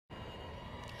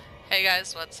Hey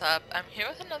guys, what's up? I'm here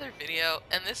with another video,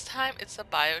 and this time it's a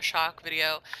Bioshock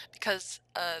video because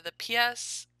the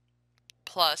PS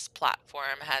Plus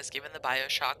platform has given the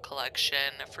Bioshock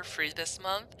collection for free this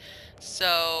month.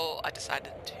 So I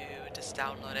decided to just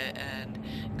download it and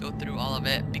go through all of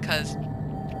it because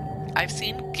I've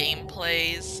seen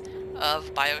gameplays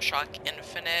of Bioshock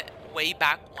Infinite way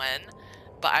back when,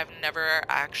 but I've never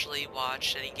actually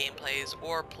watched any gameplays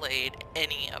or played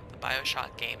any of the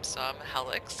Bioshock games, so I'm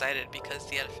hella excited because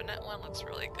the Infinite one looks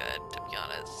really good, to be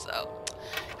honest, so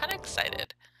kinda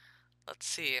excited. Let's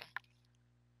see.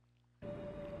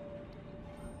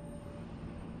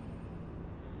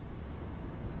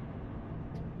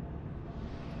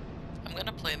 I'm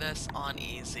gonna play this on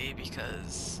easy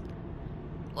because,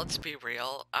 let's be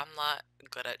real, I'm not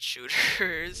good at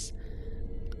shooters.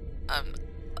 Um,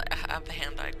 I have the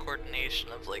hand-eye coordination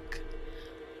of like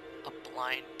a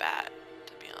blind bat,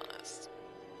 to be honest.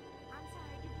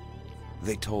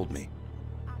 They told me.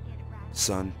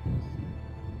 Son,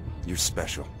 you're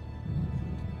special.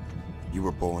 You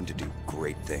were born to do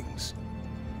great things.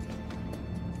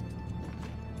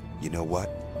 You know what?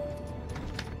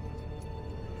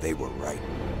 They were right.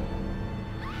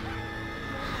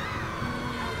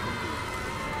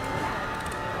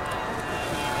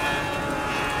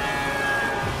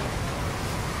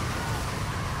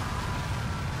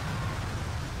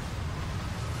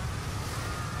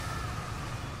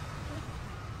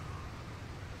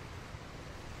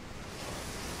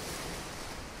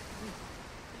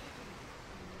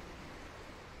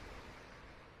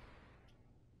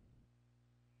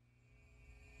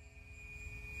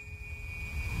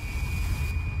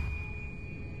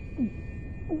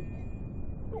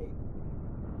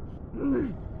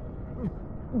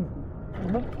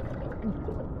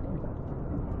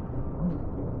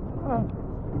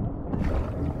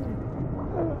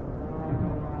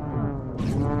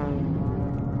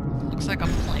 Looks like a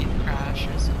plane crash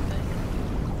or something.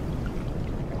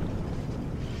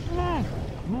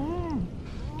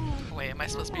 Wait, am I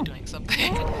supposed to be doing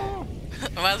something? Am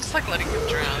I just like letting him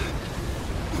drown?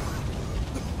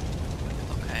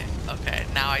 Okay,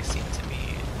 now I seem to be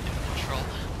in control.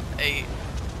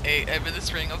 I'm in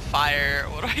this ring of fire.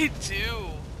 What do I do?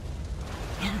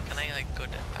 Can I like go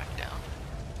back down?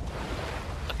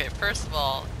 Okay, first of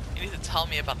all, you need to tell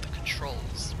me about the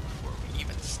controls before we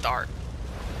even start.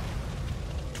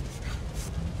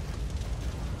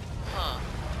 Huh.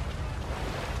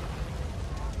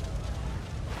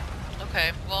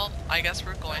 Okay, well, I guess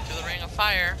we're going through the ring of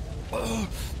fire.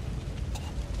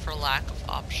 For lack of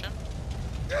option.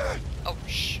 Oh,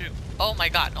 shoot. Oh my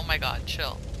god,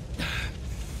 chill. Maybe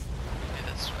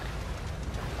this way.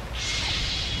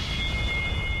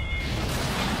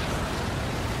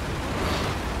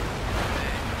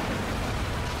 Okay.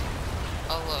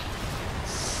 Oh, look.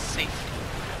 Safety.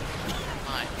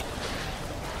 Mine.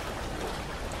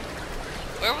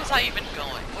 Where was I even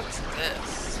going? What's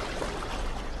this?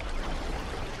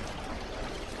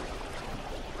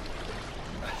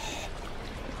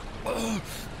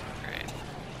 Great.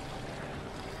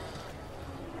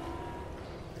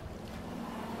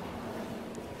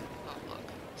 Oh, look.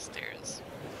 Stairs.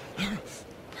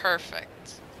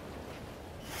 Perfect.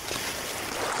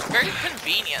 Very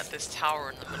convenient, this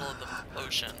tower in the middle of the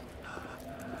ocean.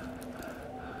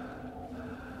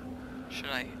 Should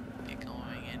I be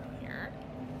going in here?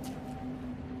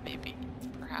 Maybe?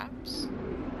 Perhaps?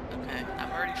 Okay,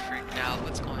 I'm already freaked out.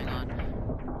 What's going on?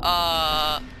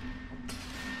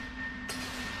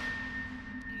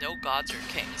 No gods or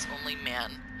kings, only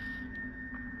man.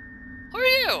 Who are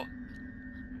you?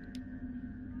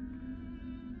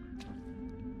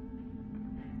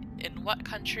 In what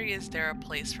country is there a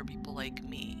place for people like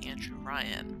me, Andrew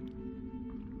Ryan?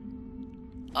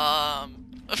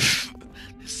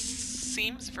 This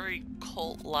seems very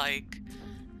cult-like,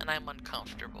 and I'm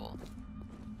uncomfortable.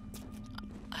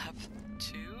 I have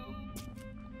two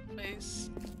place.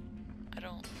 I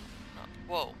don't know.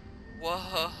 Whoa.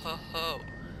 Whoa.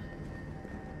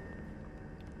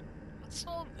 What's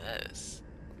all this?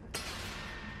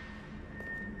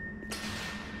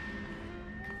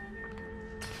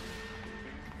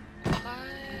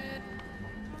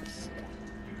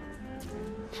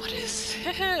 What is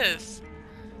this?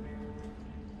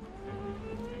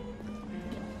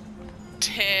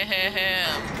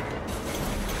 Damn.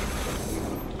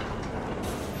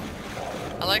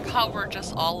 I like how we're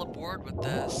just all aboard with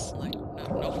this. Like,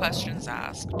 no questions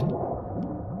asked. 10,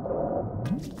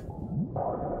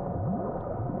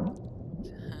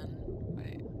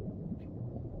 wait.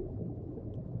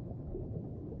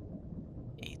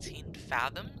 18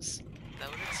 fathoms? Is that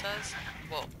what it says?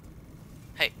 Whoa.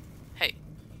 Hey.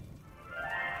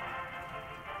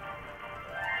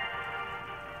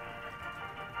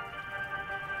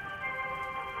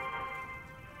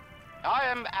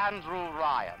 am Andrew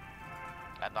Ryan,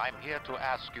 and I'm here to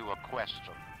ask you a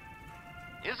question.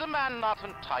 Is a man not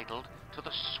entitled to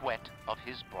the sweat of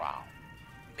his brow?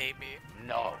 Maybe.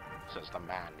 No, says the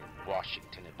man in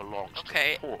Washington, it belongs to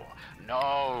Okay. the poor.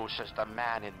 No, says the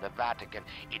man in the Vatican,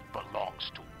 it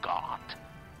belongs to God.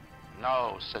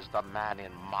 No, says the man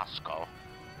in Moscow,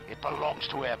 it belongs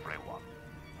to everyone.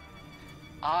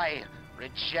 I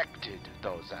rejected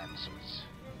those answers.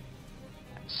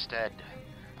 Instead,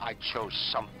 I chose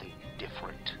something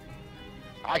different.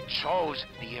 I chose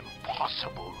the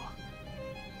impossible.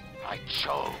 I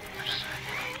chose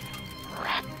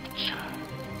rapture.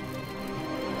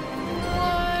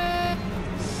 What?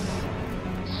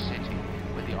 A city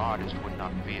where the artist would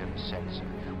not fear the censor,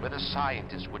 where the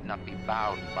scientist would not be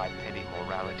bound by petty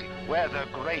morality, where the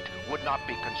great would not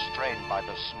be constrained by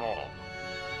the small.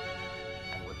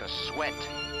 And with the sweat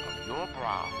of your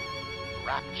brow,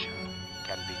 rapture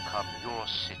can become your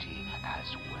city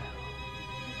as well.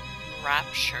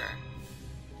 Rapture.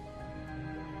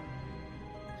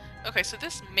 Okay, so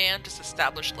this man just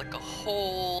established like a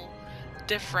whole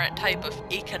different type of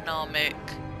economic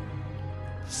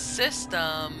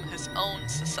system, his own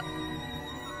society.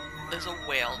 There's a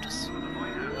whale just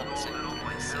waltzing through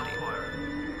the city.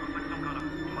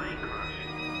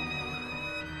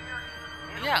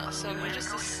 Yeah, so he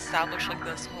just established like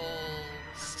this whole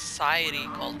society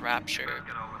called Rapture,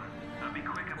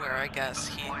 where I guess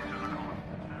he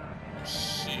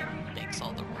makes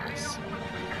all the rules.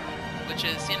 Which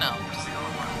is, you know, just,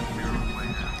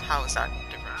 how is that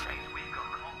different from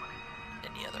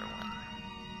any other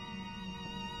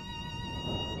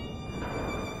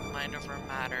one? Mind over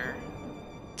matter.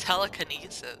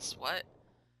 Telekinesis, what?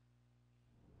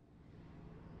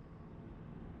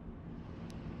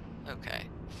 Okay.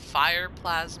 Fire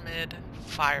plasmid,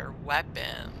 fire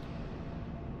weapon.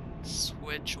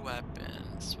 Switch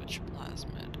weapon, switch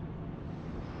plasmid.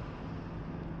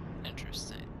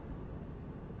 Interesting.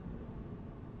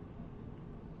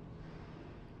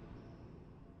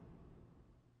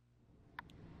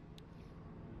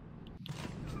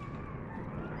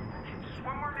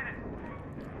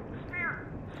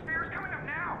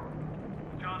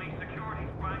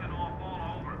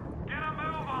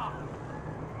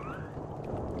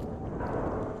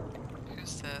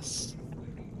 This.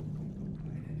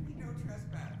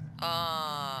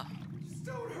 Just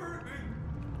don't hurt me.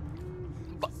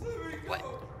 What?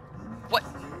 What?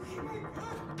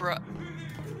 Bruh.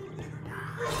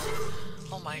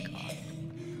 Oh my god.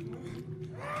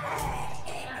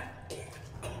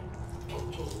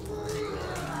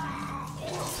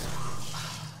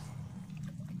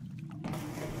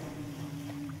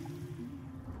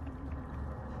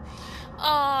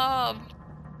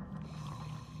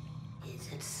 Is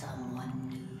it someone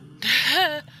new?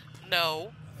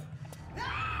 No.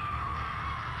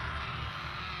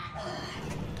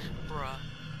 Bruh.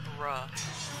 Bruh.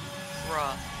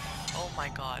 Bruh. Oh my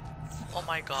god. Oh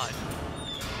my god.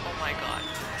 Oh my god.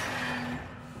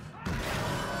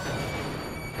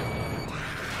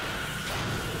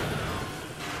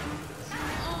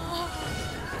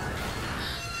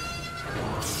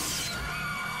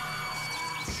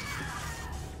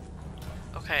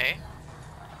 Okay.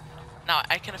 Now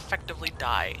I can effectively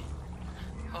die.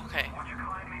 Okay. Would you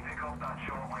kindly pick up that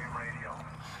shortwave radio?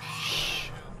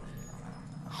 Shoot.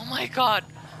 Oh my god.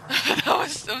 That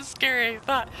was so scary.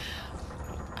 I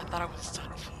thought I was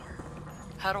done for.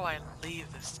 How do I leave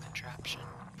this contraption?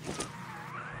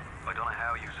 I don't know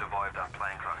how you survived that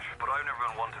plane crash, but I've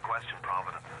never been one to question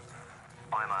Providence.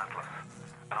 I'm Atlas,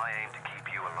 and I aim to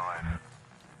keep you alive.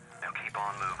 Now keep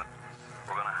on moving.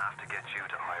 We're gonna have to get you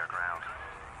to higher ground.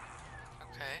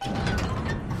 Okay.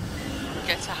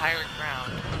 Get to higher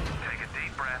ground. Take a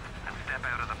deep breath and step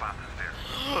out of the bathysphere.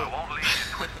 I won't leave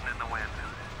you twisting in the wind.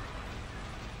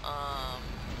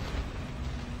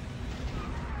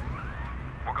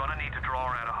 We're gonna need to draw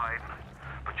her out of hiding,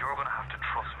 but you're gonna have to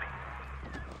trust me.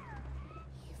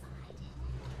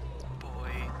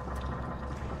 Boy.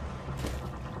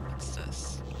 What's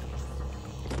this?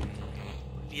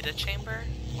 Vita chamber?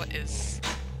 What is...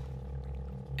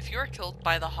 If you are killed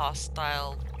by the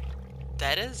hostile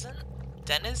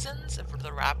denizens of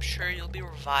the Rapture, you'll be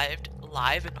revived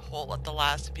alive and whole at the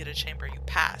last Vita chamber you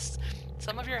pass.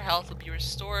 Some of your health will be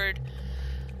restored.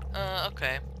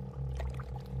 Okay.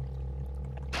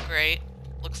 Great.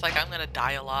 Looks like I'm gonna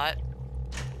die a lot.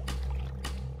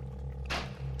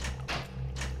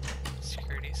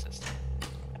 Security system.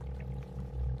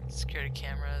 Security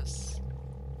cameras.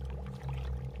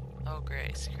 Oh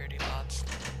great, security bots.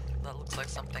 That looks like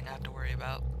something I have to worry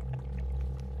about.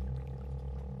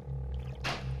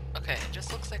 Okay, it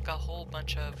just looks like a whole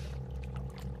bunch of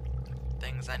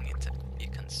things I need to be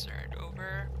concerned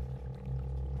over.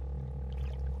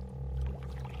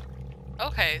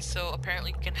 Okay, so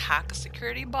apparently you can hack a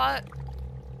security bot.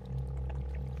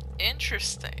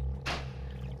 Interesting.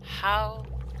 How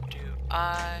do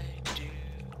I do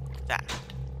that?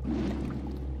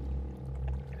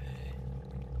 Okay.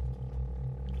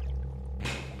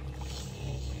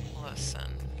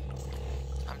 Listen,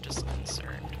 I'm just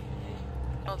concerned.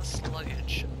 Oh, this is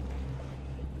luggage.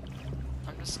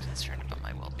 I'm just concerned about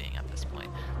my well-being at this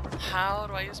point. How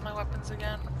do I use my weapons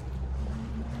again?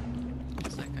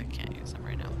 Looks like I can't use them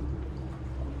right now.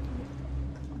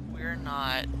 We're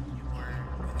not your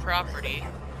property.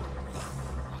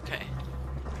 Okay.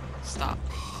 Stop.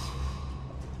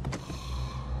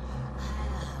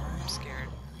 I'm scared.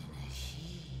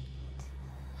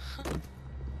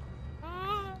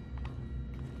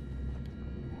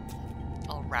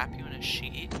 I'll wrap you in a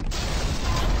sheet.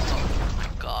 Oh my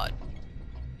god.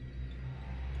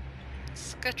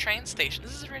 It's like a train station.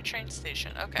 This is a train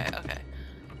station. Okay, okay.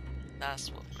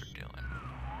 That's what we're doing.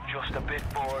 Just a bit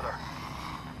further.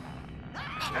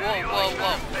 Whoa, whoa,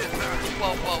 whoa.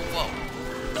 Whoa, whoa, whoa.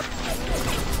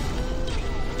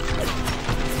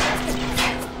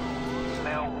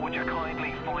 Now, would you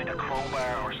kindly find a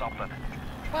crowbar or something?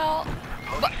 Well,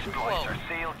 Bloody whoa. splicers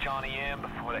sealed Johnny in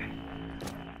before they...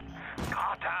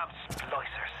 Goddamn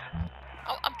splicers.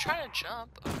 Oh, I'm trying to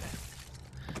jump. Okay.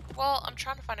 Well, I'm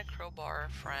trying to find a crowbar,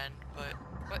 friend, but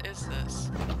what is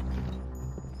this?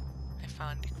 I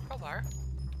found a crowbar.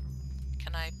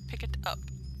 Can I pick it up?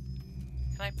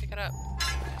 Can I pick it up?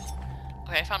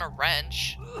 Okay, I found a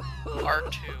wrench.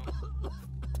 R2.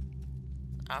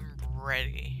 I'm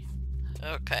ready.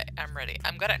 Okay, I'm ready.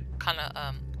 I'm good at kind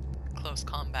of, close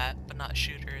combat, but not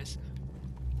shooters.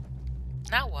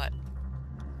 Now what?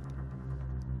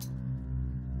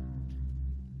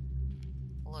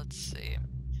 Let's see.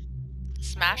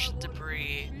 Smash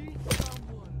debris.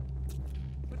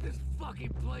 But this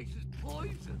fucking place is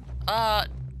poison. Oh,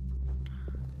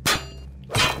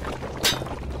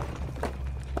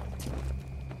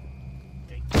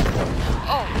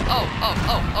 oh.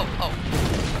 Oh, oh.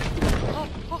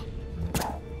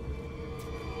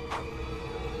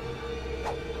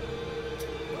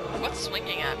 What's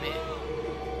swinging at me?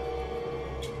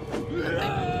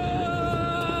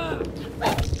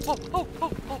 Whoa.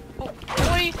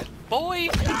 Boy,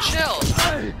 chill.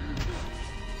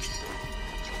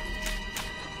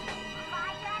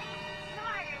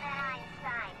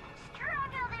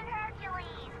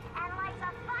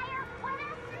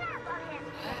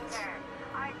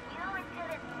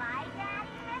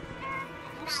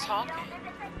 Who's talking?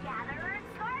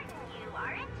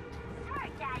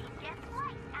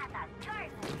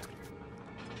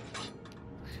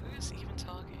 Who's even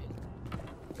talking?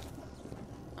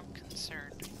 I'm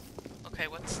concerned. Okay,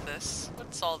 what's this?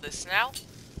 What's all this now?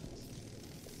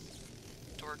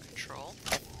 Door control.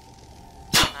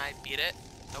 Can I beat it?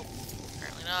 Nope.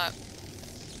 Apparently not.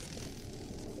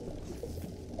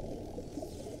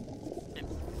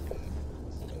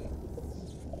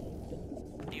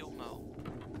 Pneumo.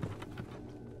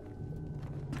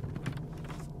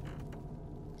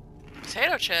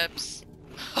 Potato chips?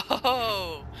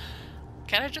 Oh!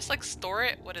 Can I just like store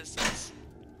it? What is this?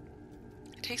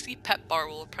 A tasty pet bar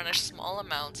will replenish small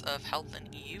amounts of health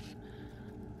and Eve.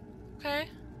 Okay.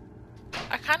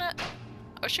 I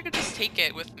wish I could just take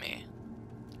it with me.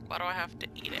 Why do I have to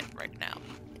eat it right now?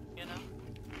 You know?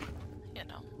 You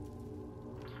know.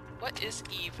 What is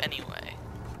Eve anyway?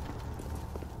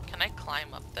 Can I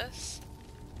climb up this?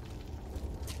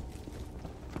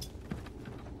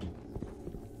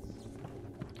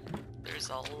 There's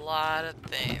a lot of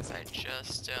things I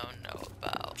just don't know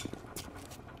about.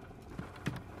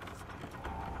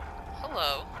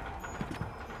 Hello.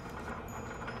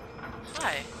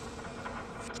 Hi.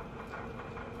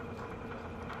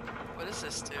 What does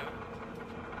this do?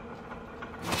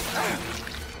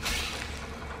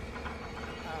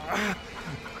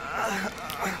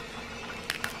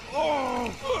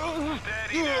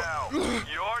 Steady now.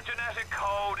 Your genetic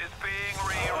code is being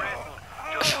rewritten.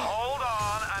 Just hold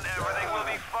on and everything will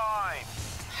be fine.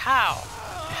 How?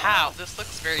 How? This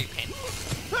looks very painful.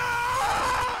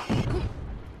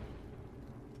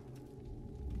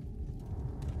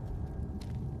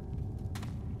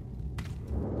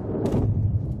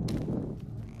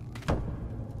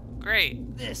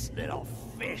 Great. This little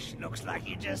fish looks like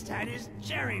he just had his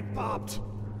cherry popped.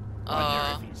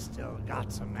 Wonder if he's still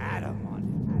got some Adam on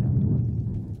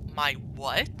him. My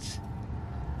what?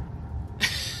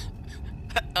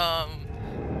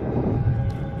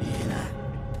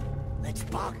 Let's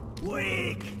buck.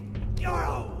 Weak. You're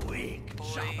a weak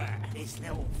shopper. This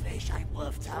little fish ain't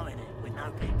worth towing it with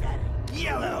no big daddy.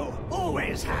 Yellow,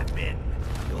 always have been.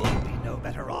 You'll be no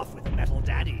better off with metal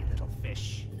daddy, little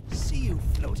fish. See you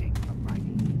floating from right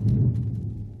here.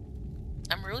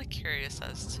 I'm really curious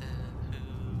as to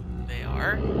who they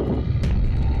are.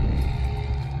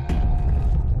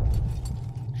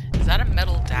 Is that a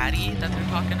metal daddy that they're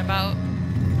talking about?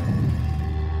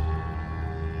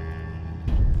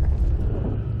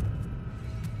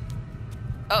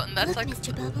 Oh, and that's Look, like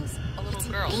Mr. Bubbles, a little it's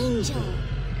girl. An angel.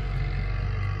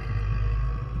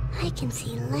 I can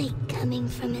see light coming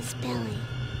from his belly.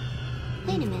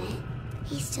 Wait a minute.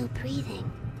 He's still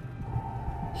breathing.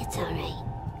 It's alright.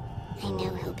 I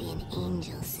know he'll be an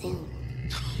angel soon.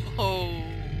 Oh,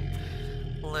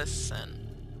 listen.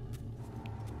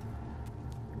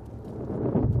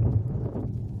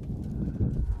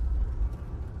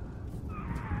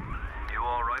 You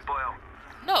alright, Boyle?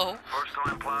 No. First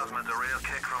time plasmid's a real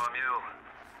kick from a mule.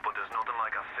 But there's nothing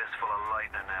like a fistful of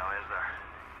lightning now, is there?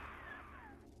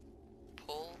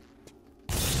 Pull.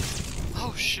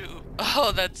 Oh, shoot.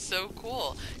 Oh, that's so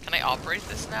cool. Can I operate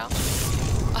this now?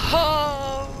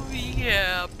 Oh,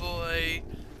 yeah, boy.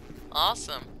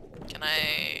 Awesome. Can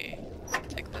I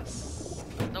take this?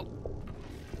 Nope.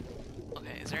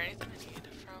 Okay, is there anything I need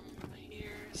from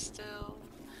here still?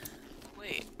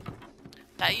 Wait.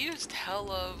 That used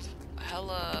hella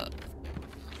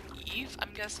Eve,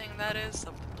 I'm guessing that is,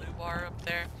 the blue bar up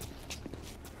there.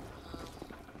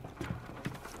 Is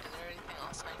there anything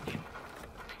else I need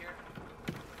up here?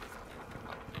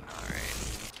 Oh, alright.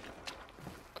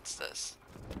 What's this?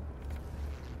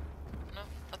 No?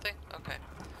 Nothing? Okay.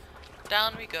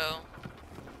 Down we go.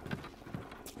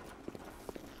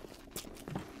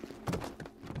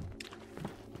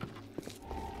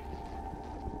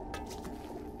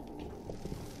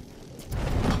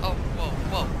 Oh, whoa,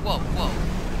 whoa, whoa, whoa.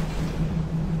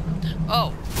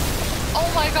 Oh.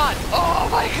 Oh my god. Oh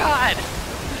my god.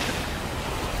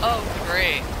 Oh,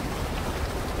 great.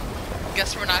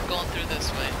 Guess we're not going through this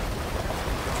way.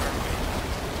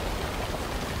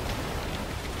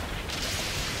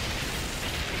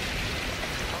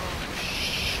 Oh,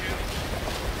 shoot.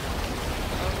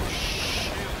 Oh,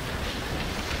 shoot.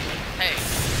 Hey.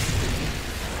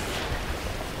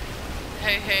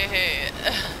 Hey, hey, hey.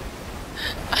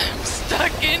 I'm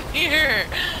stuck in here.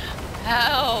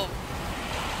 Help.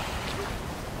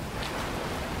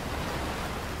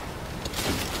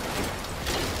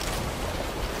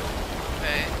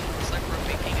 Okay, looks like we're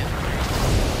making it through.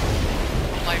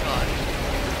 Oh my god.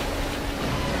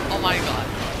 Oh my god.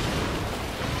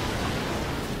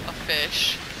 A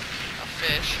fish. A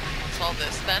fish. What's all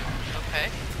this then? Okay.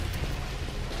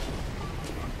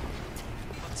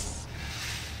 Let's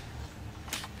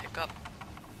pick up.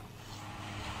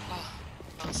 Oh,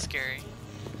 that was scary.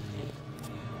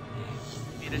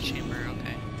 Meet a chamber,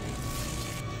 okay.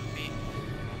 Me.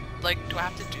 Like, do I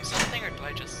have to do something or do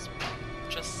I just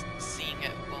seeing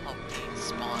it will help me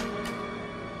spawn?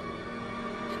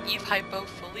 An Eve Hypo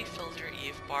fully fills your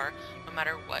Eve bar no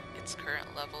matter what its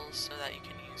current levels so that you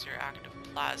can use your active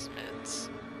plasmids.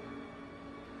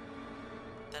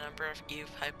 The number of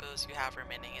Eve Hypos you have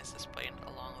remaining is displayed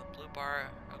along with blue bar.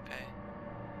 Okay.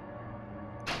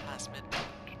 Plasmid.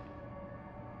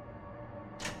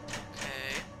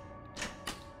 Okay.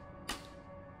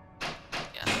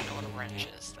 Yeah, I know what a wrench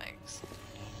is, thanks.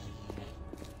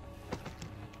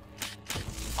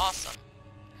 Awesome.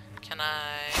 Can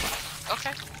I...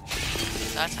 Okay.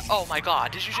 That's... Oh my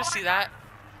god, did you just see that?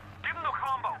 Give him the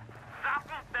combo. Zap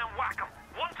him, then whack him.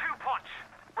 1-2 punch.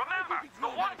 Remember, the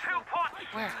 1-2 punch.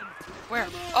 Where? Where?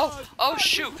 Oh! Oh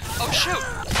shoot! Oh shoot!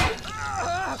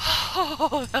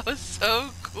 Oh, that was so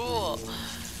cool.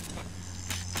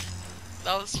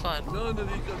 That was fun. None of these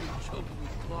other chumps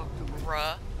will talk to me.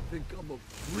 Bruh. Think I'm a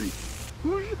freak.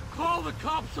 Who you call the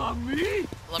cops on me?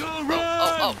 Let me... Go Oh, run!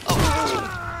 oh, oh, oh.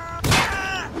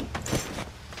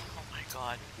 Oh my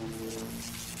god.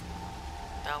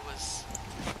 That was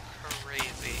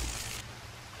crazy.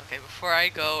 Okay, before I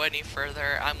go any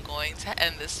further, I'm going to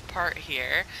end this part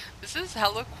here. This is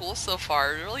hella cool so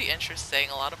far, really interesting,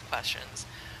 a lot of questions.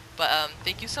 But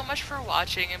thank you so much for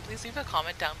watching, and please leave a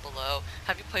comment down below.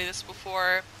 Have you played this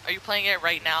before? Are you playing it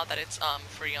right now that it's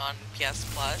free on PS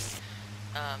Plus?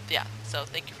 Yeah, so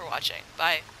thank you for watching.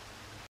 Bye.